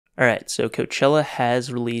All right, so Coachella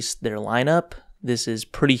has released their lineup. This is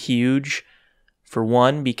pretty huge. For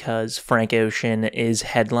one, because Frank Ocean is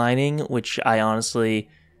headlining, which I honestly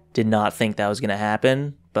did not think that was going to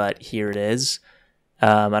happen, but here it is.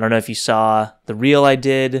 I don't know if you saw the reel I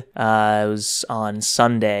did. It was on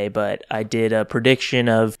Sunday, but I did a prediction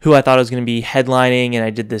of who I thought was going to be headlining, and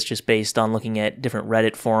I did this just based on looking at different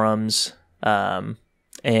Reddit forums, and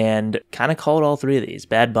kind of called all three of these: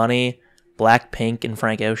 Bad Bunny, Blackpink, and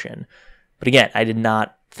Frank Ocean. But again, I did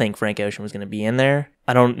not think Frank Ocean was going to be in there.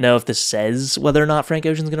 I don't know if this says whether or not Frank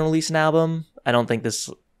Ocean's going to release an album. I don't think this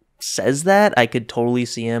says that. I could totally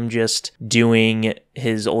see him just doing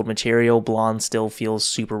his old material. Blonde still feels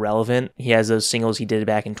super relevant. He has those singles he did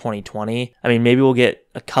back in 2020. I mean, maybe we'll get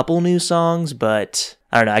a couple new songs, but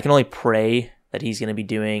I don't know. I can only pray that he's going to be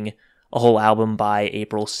doing a whole album by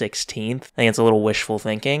April 16th. I think it's a little wishful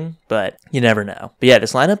thinking, but you never know. But yeah,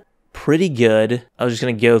 this lineup, pretty good. I was just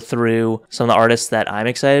going to go through some of the artists that I'm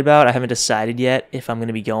excited about. I haven't decided yet if I'm going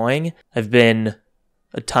to be going. I've been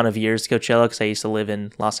a ton of years to Coachella because I used to live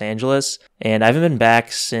in Los Angeles, and I haven't been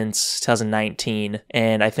back since 2019,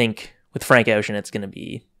 and I think with Frank Ocean it's going to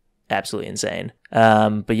be absolutely insane.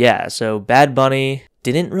 But yeah, so Bad Bunny,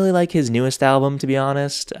 didn't really like his newest album, to be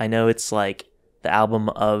honest. I know it's like the album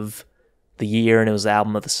of the year and it was the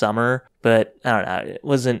album of the summer, but I don't know, it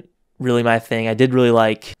wasn't really my thing. I did really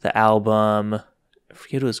like the album, I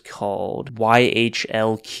forget what it was called,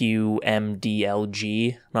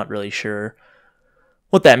 YHLQMDLG. I'm not really sure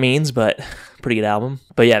what that means, but pretty good album.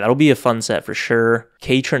 But yeah, that'll be a fun set for sure.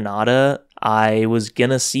 Kaytranada, I was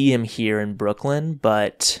gonna see him here in Brooklyn,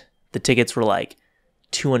 but the tickets were like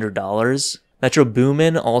 $200. Metro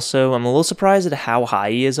Boomin also, I'm a little surprised at how high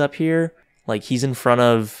he is up here. Like, he's in front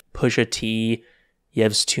of Pusha T,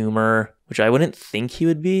 Yev's Tumor, which I wouldn't think he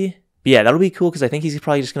would be. But yeah, that'll be cool because I think he's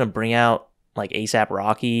probably just going to bring out like A$AP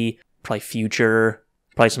Rocky, probably Future,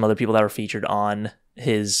 probably some other people that were featured on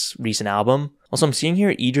his recent album. Also, I'm seeing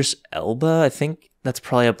here Idris Elba. I think that's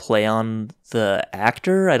probably a play on the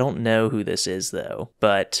actor. I don't know who this is though,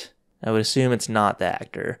 but I would assume it's not the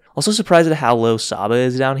actor. Also surprised at how low Saba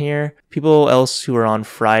is down here. People else who are on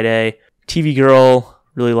Friday, TV Girl,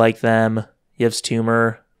 really like them. Yev's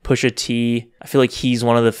Tumor, Pusha T. I feel like he's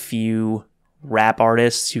one of the few rap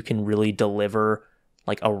artists who can really deliver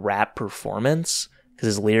like a rap performance because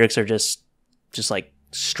his lyrics are just like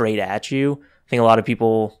straight at you. I think a lot of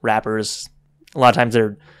people, rappers, a lot of times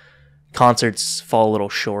their concerts fall a little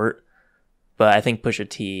short, but I think Pusha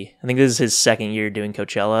T, I think this is his second year doing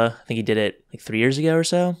Coachella. I think he did it like 3 years ago or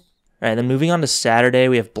so. All right, then moving on to Saturday,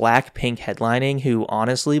 we have Blackpink headlining, who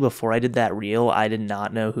honestly, before I did that reel, I did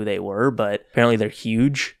not know who they were, but apparently they're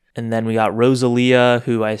huge. And then we got Rosalia,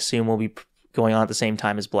 who I assume will be going on at the same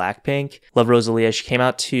time as Blackpink. Love Rosalia. She came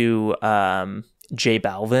out to J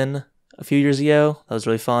Balvin a few years ago. That was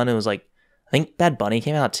really fun. It was like, I think Bad Bunny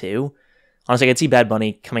came out too. Honestly, I could see Bad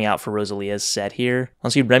Bunny coming out for Rosalia's set here.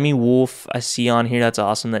 Honestly, Remy Wolf, I see on here. That's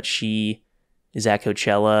awesome that she is at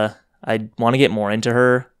Coachella. I want to get more into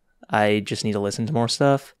her. I just need to listen to more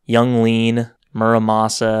stuff. Young Lean,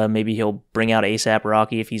 Muramasa, maybe he'll bring out A$AP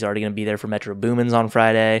Rocky if he's already going to be there for Metro Boomin's on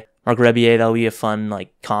Friday. Mark Rebier, that'll be a fun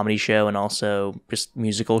like comedy show and also just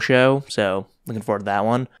musical show. So looking forward to that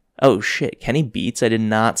one. Oh shit, Kenny Beats, I did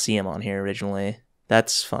not see him on here originally.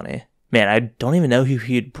 That's funny. Man, I don't even know who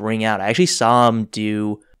he'd bring out. I actually saw him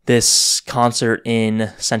do this concert in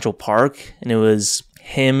Central Park, and it was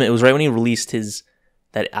him. It was right when he released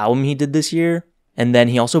that album he did this year. And then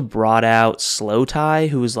he also brought out Slow Tie,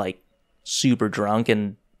 who was like super drunk,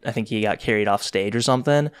 and I think he got carried off stage or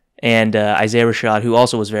something. And Isaiah Rashad, who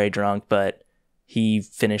also was very drunk, but he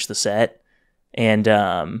finished the set. And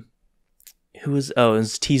it was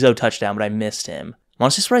Tizo Touchdown, but I missed him. I'm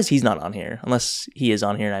honestly surprised he's not on here, unless he is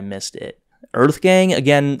on here and I missed it. Earth Gang,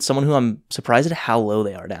 again, someone who I'm surprised at how low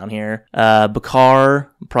they are down here.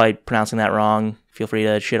 Bakar, I'm probably pronouncing that wrong. Feel free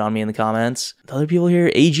to shit on me in the comments. The other people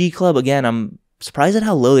here, AG Club, again, I'm surprised at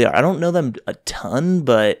how low they are. I don't know them a ton,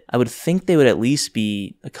 but I would think they would at least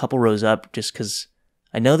be a couple rows up just because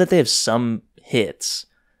I know that they have some hits.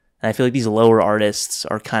 And I feel like these lower artists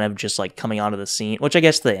are kind of just like coming onto the scene, which I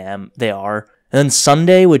guess they are. And then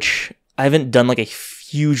Sunday, which I haven't done like a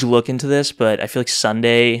huge look into this, but I feel like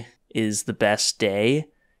Sunday is the best day.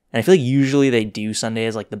 And I feel like usually they do Sunday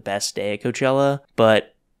as like the best day at Coachella,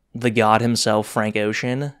 but the god himself, Frank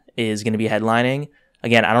Ocean, is going to be headlining.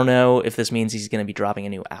 Again, I don't know if this means he's going to be dropping a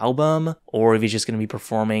new album or if he's just going to be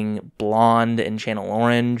performing Blonde and Channel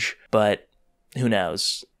Orange, but who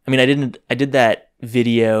knows? I mean, I did that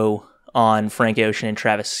video on Frank Ocean and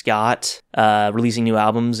Travis Scott releasing new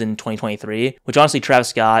albums in 2023, which honestly, Travis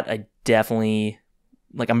Scott, I definitely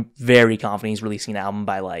like, I'm very confident he's releasing an album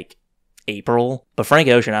by like April. But Frank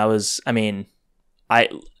Ocean,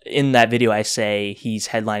 in that video, I say he's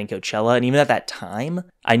headlining Coachella. And even at that time,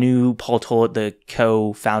 I knew Paul Tollett, the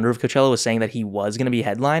co-founder of Coachella, was saying that he was going to be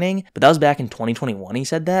headlining. But that was back in 2021 he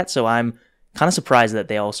said that. So I'm kind of surprised that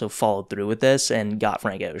they also followed through with this and got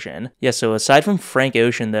Frank Ocean. Yeah, so aside from Frank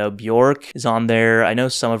Ocean, though, Bjork is on there. I know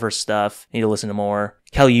some of her stuff. Need to listen to more.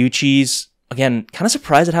 Kali Uchis, again, kind of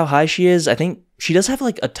surprised at how high she is. I think she does have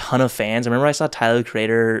like a ton of fans. I remember I saw Tyler, the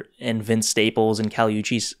Creator, and Vince Staples and Kali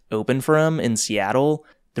Uchis open for him in Seattle.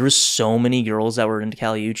 There was so many girls that were into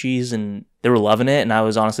Kali Uchis and they were loving it. And I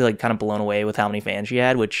was honestly like kind of blown away with how many fans she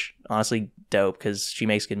had, which honestly dope because she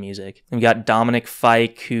makes good music. And we got Dominic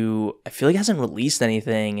Fike, who I feel like hasn't released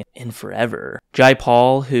anything in forever. Jai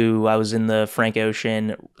Paul, who I was in the Frank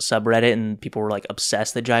Ocean subreddit and people were like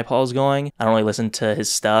obsessed that Jai Paul's going. I don't really listen to his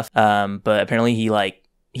stuff, but apparently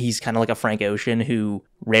he's kind of like a Frank Ocean who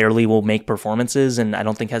rarely will make performances and I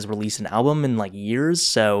don't think has released an album in like years.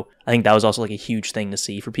 So I think that was also like a huge thing to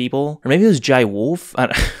see for people. Or maybe it was Jai Wolf.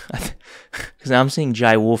 Because now I'm seeing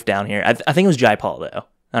Jai Wolf down here. I think it was Jai Paul though.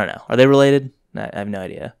 I don't know. Are they related? I have no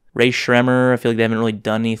idea. Ray Shremmer, I feel like they haven't really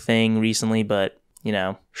done anything recently, but you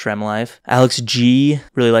know, Shrem life. Alex G,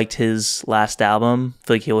 really liked his last album. I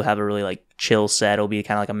feel like he'll have a really like chill set. It'll be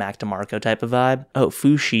kind of like a Mac DeMarco type of vibe. Oh,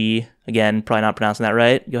 Fushi, again, probably not pronouncing that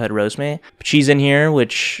right. Go ahead, roast me. But she's in here,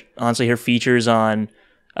 which honestly her features on,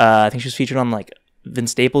 I think she was featured on like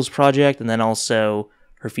Vince Staples' project, and then also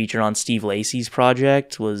her feature on Steve Lacy's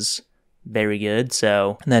project was very good.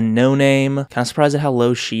 So, and then No Name, kind of surprised at how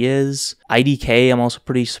low she is. IDK, I'm also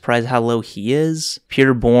pretty surprised at how low he is.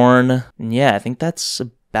 Pure Born, and yeah, I think that's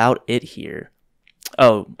about it here.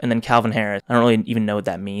 Oh, and then Calvin Harris. I don't really even know what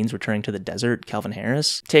that means. Returning to the desert, Calvin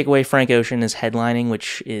Harris. Takeaway, Frank Ocean is headlining,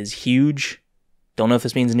 which is huge. Don't know if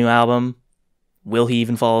this means a new album. Will he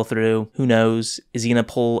even follow through? Who knows? Is he going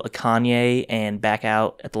to pull a Kanye and back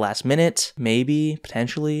out at the last minute? Maybe,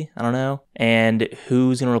 potentially. I don't know. And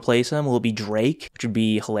who's going to replace him? Will it be Drake? Which would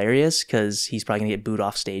be hilarious because he's probably going to get booed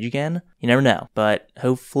off stage again. You never know. But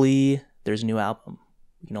hopefully there's a new album.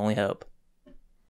 We can only hope.